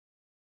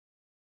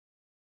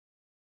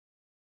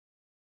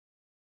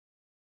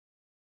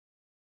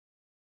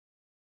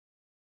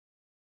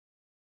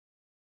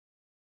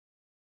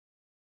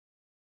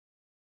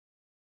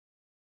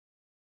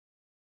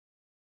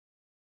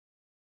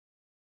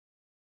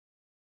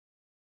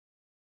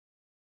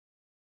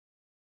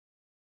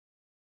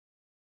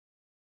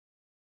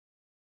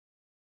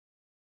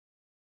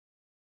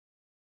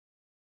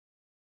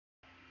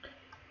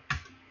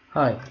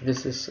Hi,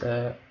 this is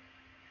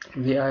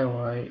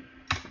DIY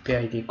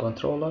PID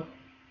Controller.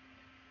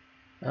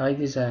 I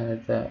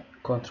designed the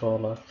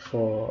controller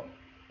for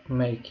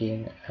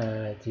making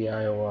a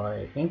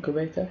DIY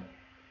incubator,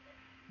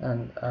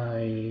 and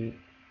I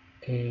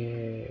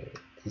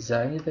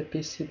designed the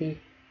PCB,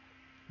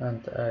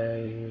 and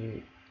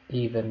I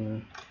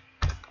even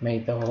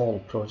made the whole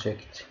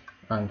project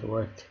and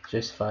worked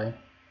just fine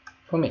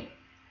for me.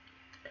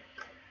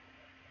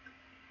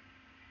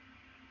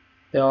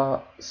 There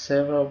are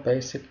several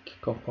basic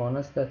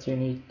components that you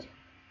need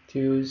to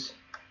use: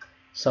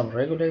 some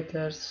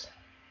regulators,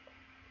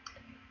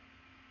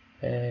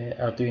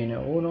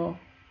 Arduino Uno,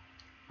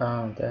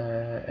 and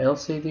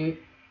LCD,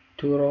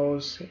 2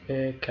 rows,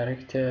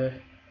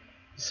 character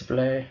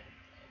display,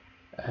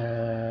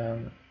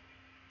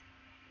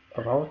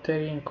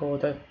 rotary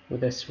encoder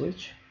with a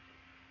switch,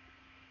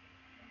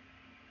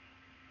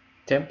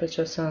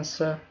 temperature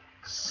sensor,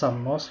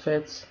 some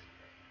MOSFETs,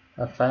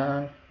 a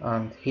fan,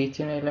 and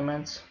heating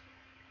elements.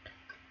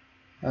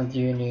 And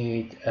you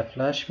need a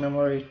flash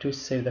memory to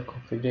save the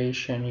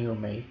configuration you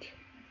make,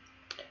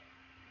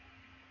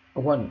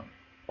 one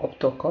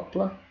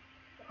optocoupler,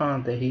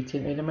 and the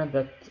heating element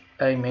that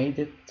I made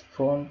it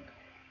from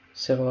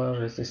several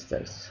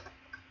resistors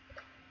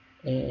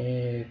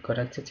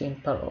connected in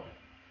parallel.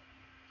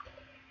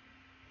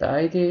 The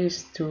idea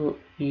is to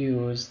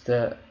use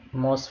the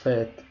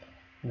MOSFET,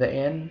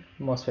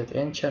 MOSFET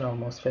N channel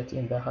MOSFET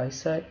in the high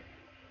side,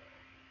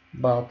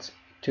 but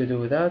to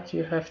do that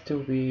you have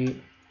to be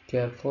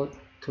careful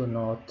to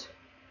not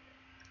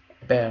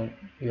burn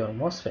your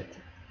MOSFET,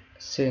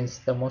 since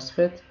the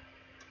MOSFET,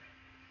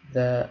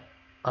 the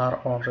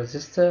R-on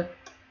resistor,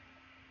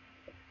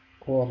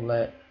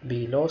 will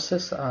be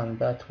losses, and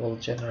that will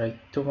generate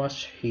too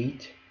much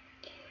heat.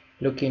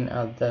 Looking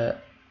at the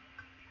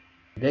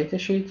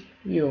datasheet,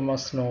 you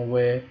must know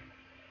where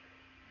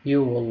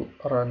you will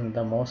run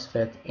the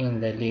MOSFET in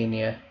the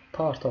linear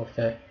part of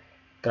the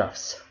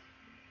graphs.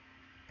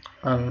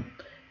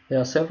 There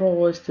are several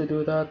ways to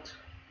do that.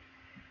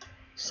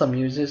 Some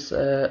uses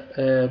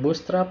a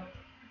bootstrap,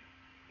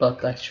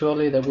 but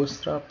actually the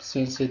bootstrap,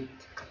 since it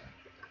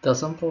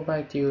doesn't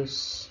provide you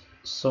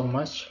so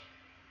much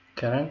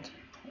current,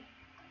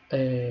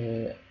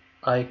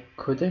 I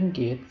couldn't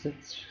get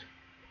it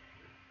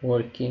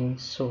working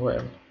so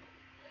well.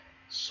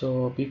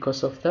 So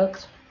because of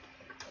that,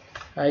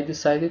 I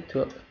decided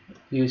to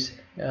use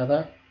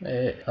other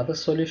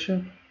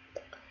solution.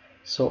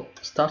 So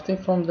starting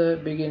from the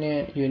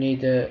beginning, you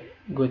need a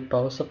good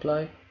power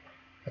supply,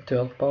 a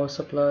 12 power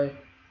supply,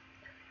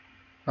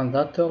 and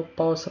that 12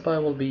 power supply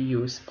will be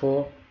used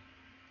for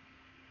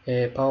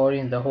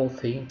powering the whole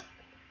thing.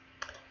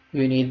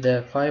 You need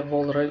the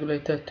 5-volt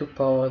regulator to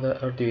power the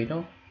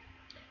Arduino,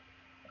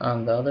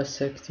 and the other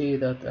circuitry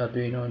that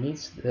Arduino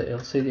needs, the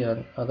LCD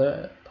and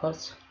other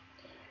parts.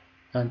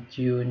 And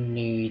you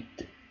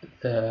need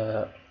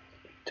the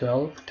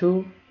 12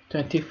 to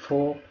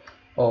 24,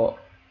 or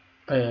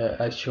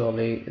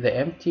actually the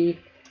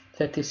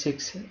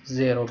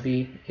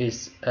MT360B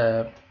is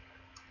a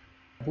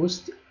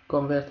boost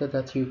converter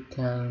that you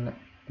can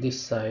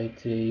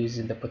decide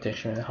using the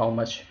potential how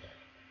much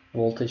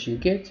voltage you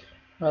get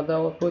at the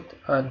output,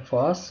 and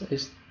for us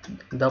is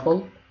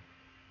double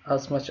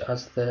as much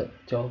as the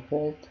 12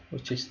 volt,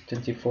 which is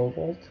 24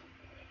 volt.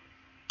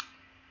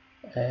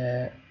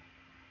 The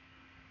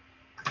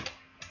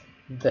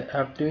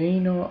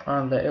Arduino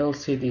and the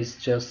LCD is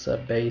just a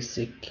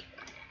basic.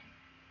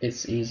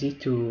 It's easy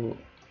to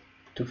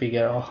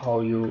figure out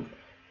how you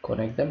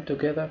connect them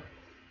together.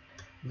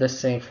 The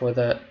same for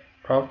the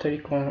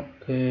rotary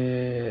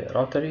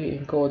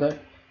encoder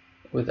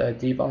with a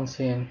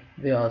debouncing.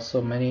 There are so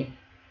many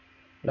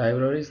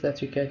libraries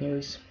that you can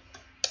use.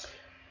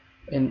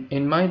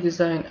 In my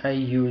design, I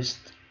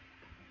used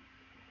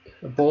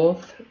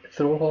both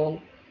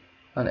through-hole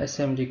and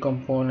SMD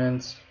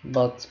components,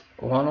 but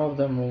one of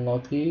them will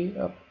not be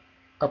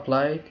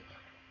applied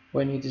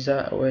when you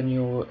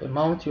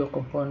mount your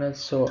components.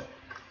 So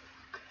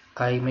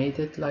I made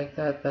it like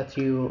that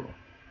you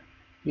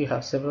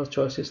have several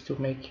choices to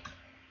make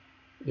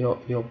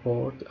your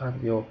board and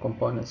your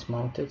components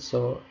mounted.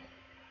 So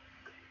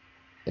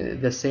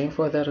the same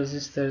for the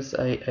resistors,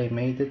 I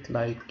made it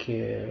like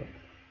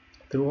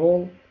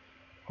through-hole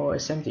or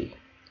SMD.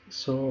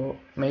 So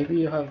maybe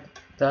you have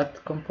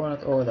that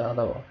component or the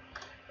other one,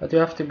 but you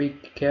have to be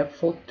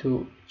careful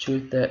to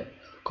choose the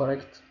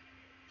correct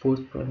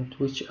footprint,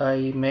 which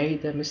I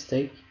made a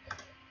mistake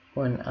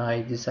when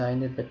I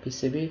designed the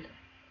PCB.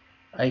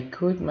 I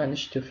could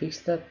manage to fix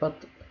that,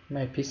 but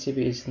my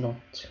PCB is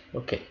not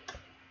okay.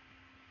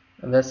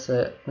 And that's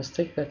a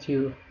mistake that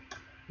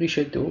we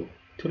should do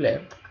to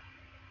learn.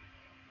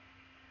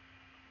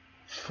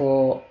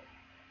 For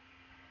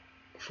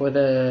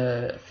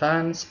the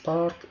fans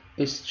part,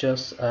 it's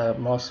just a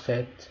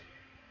MOSFET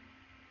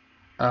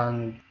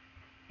and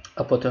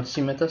a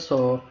potentiometer,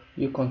 so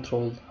you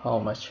control how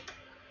much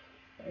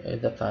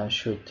the fan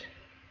should,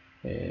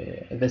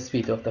 the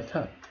speed of the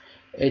fan.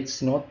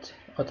 It's not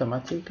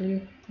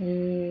automatically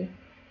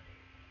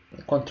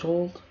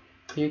controlled,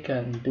 you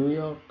can do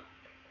your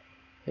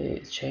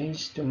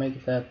change to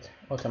make that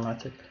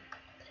automatic.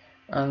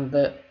 And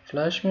the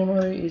flash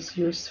memory is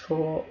used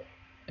for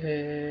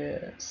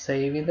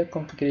saving the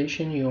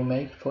configuration you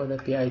make for the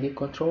PID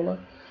controller,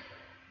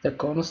 the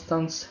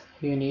constants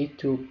you need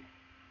to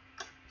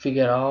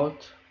figure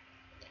out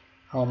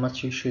how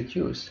much you should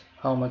use,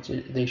 how much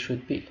they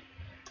should be.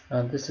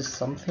 And this is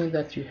something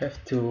that you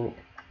have to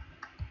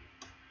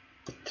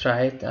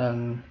try it,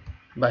 and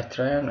by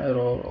try and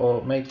error,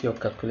 or make your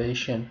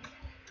calculation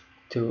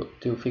to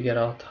figure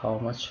out how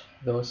much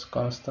those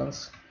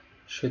constants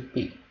should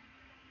be.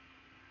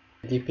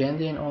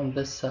 Depending on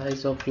the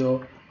size of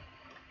your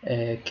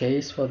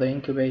case for the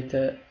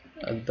incubator,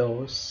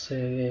 those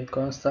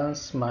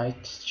constants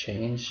might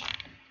change.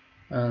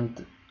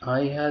 And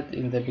I had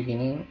in the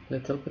beginning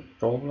little bit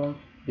problem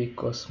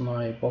because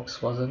my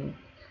box wasn't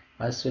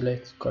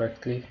isolated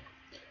correctly,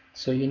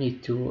 so you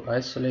need to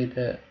isolate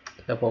the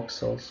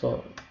box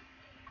also,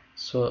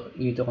 so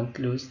you don't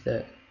lose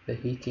the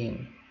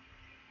heating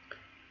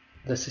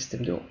the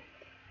system do.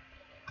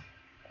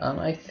 And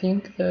I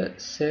think the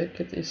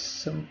circuit is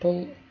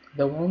simple.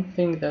 The one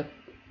thing that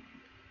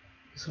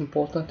is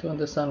important to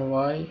understand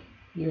why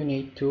you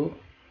need to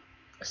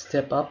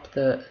step up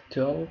the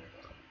 12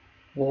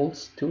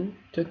 volts to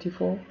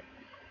 24.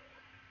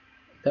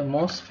 The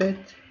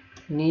MOSFET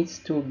needs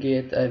to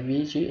get a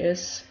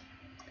VGS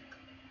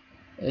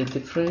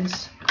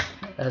difference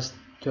as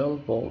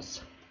 12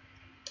 volts.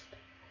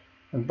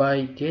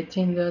 By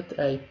getting that,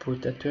 I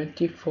put a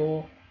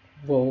 24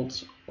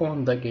 volts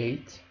on the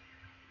gate,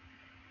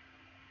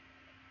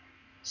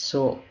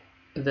 so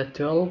the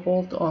 12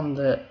 volt on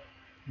the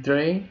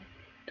drain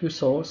to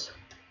source,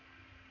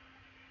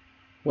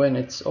 when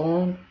it's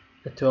on,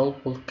 the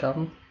 12 will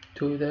come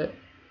to the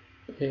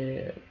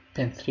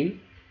pin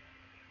 3,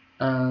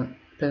 and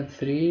pin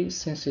 3,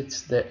 since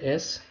it's the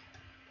S,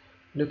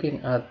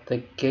 looking at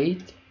the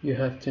gate, you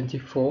have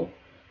 24,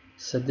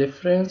 so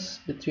difference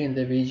between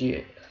the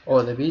VGA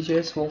or the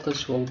VGS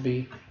voltage will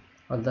be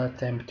at that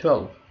time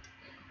 12.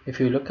 If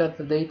you look at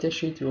the data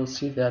sheet, you will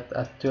see that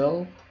at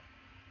 12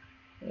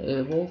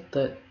 volt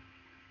the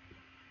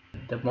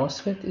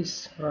MOSFET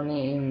is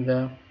running in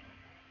the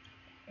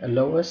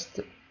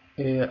lowest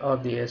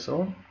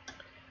RDSO,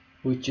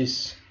 which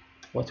is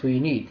what we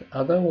need.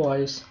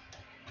 Otherwise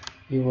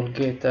you will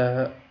get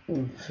a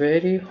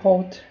very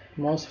hot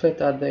MOSFET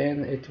at the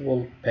end, it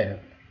will burn.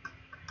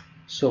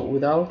 So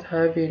without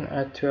having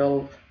a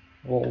 12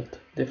 volt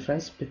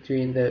difference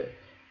between the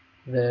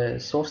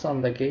source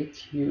and the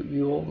gate,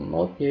 you will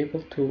not be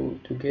able to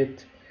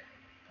get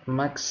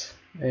max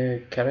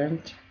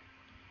current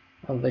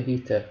on the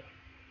heater.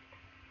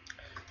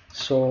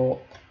 So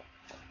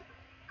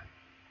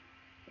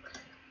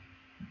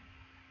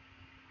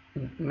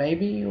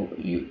maybe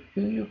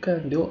you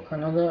can do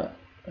another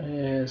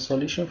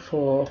solution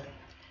for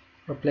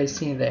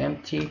replacing the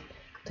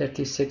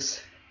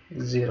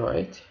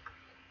MT3608,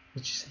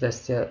 which is the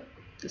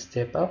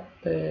step up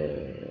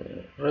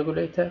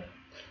regulator,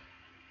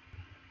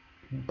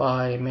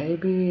 by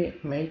maybe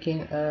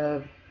making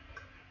a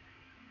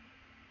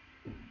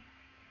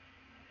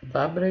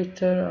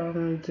vibrator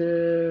and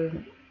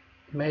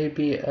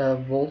maybe a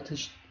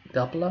voltage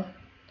doubler.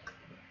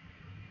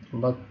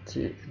 But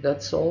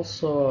that's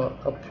also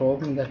a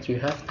problem that you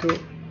have to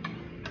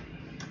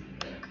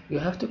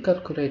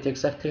calculate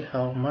exactly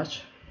how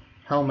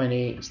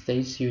many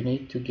stages you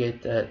need to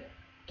get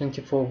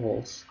 24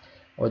 volts,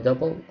 or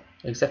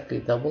exactly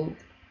double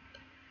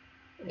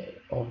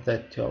of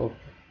that 12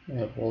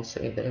 volts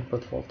in the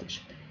input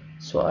voltage.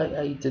 So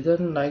I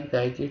didn't like the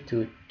idea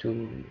to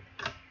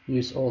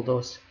use all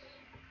those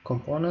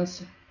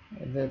components.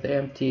 The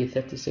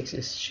MT36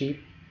 is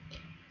cheap,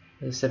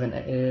 the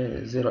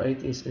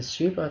 708 is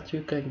cheap, but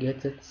you can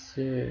get it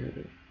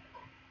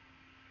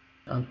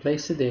and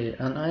place it there.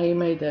 And I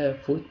made a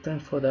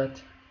footprint for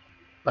that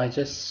by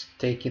just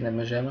taking a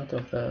measurement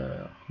of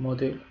the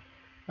module,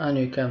 and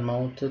you can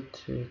mount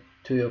it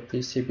to your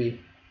PCB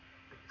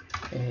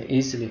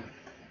easily.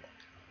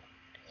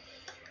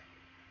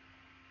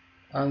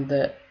 And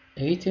the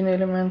heating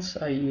elements,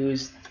 I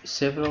used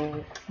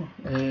several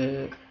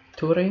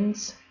two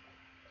rings.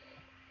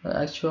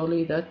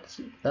 Actually that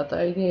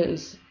idea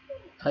is,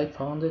 I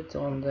found it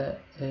on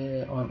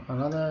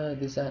another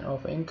design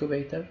of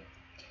incubator.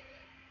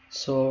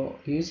 So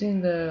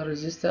using the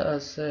resistor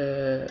as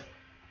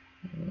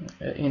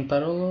in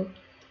parallel,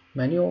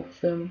 many of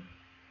them,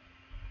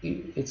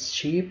 it's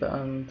cheap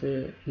and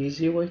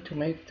easy way to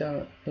make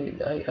the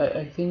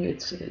I think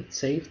it's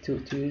safe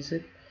to use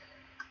it,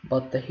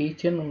 but the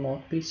heating will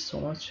not be so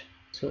much.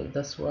 So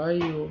that's why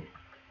you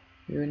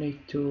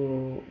need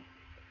to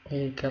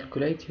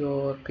calculate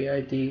your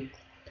PID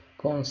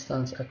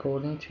constants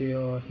according to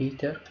your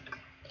heater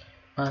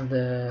and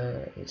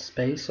the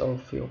space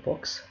of your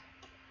box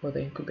for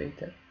the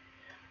incubator.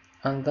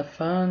 And the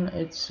fan,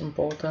 it's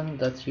important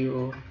that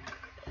you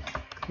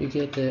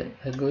get a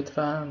good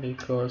fan,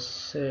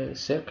 because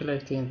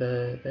circulating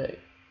the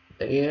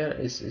air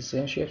is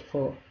essential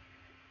for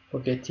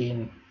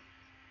getting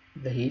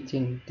the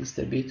heating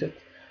distributed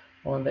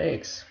on the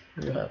eggs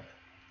you have.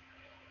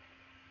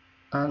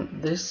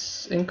 And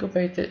this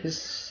incubator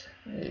is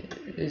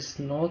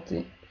not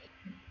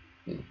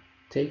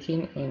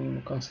taking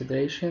in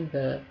consideration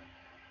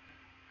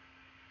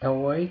a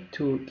way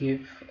to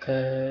give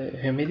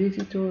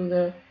humidity to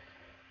the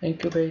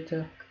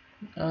incubator.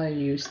 I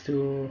used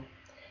to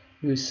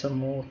use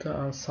some water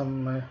and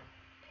some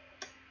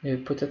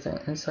put it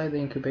inside the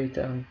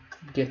incubator and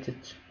get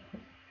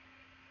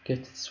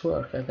its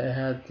work. And I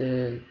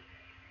had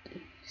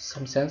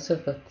some sensor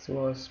that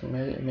was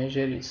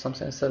measuring some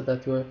sensor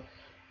that were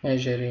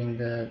measuring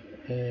the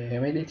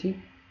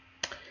humidity.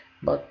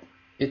 But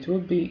it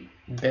would be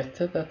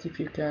better that if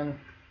you can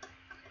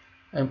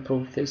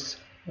improve this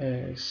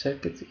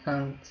circuit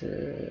and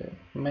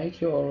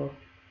make your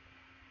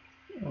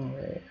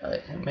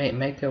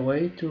make a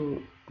way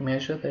to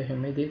measure the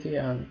humidity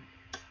and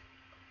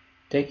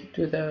take it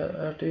to the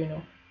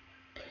Arduino.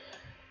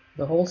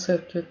 The whole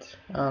circuit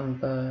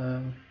and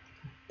the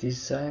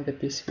design, the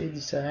PCB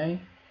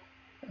design,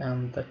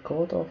 and the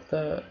code of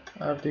the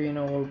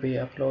Arduino will be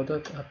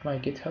uploaded at my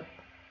GitHub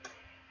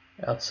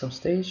at some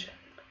stage,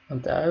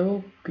 and I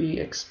will be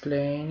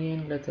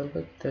explaining a little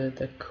bit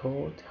the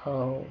code,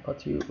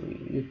 but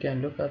you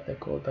can look at the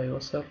code by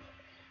yourself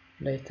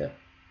later.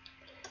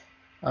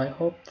 I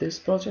hope this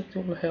project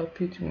will help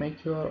you to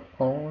make your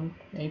own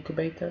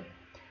incubator.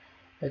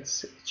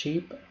 It's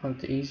cheap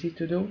and easy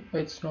to do.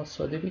 It's not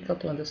so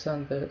difficult to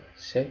understand the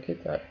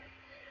circuit.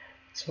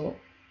 So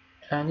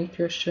any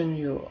question,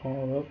 you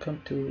are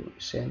welcome to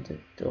send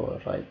it or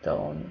write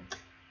down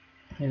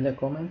in the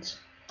comments.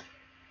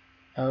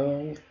 I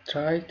will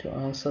try to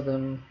answer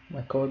them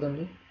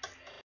accordingly.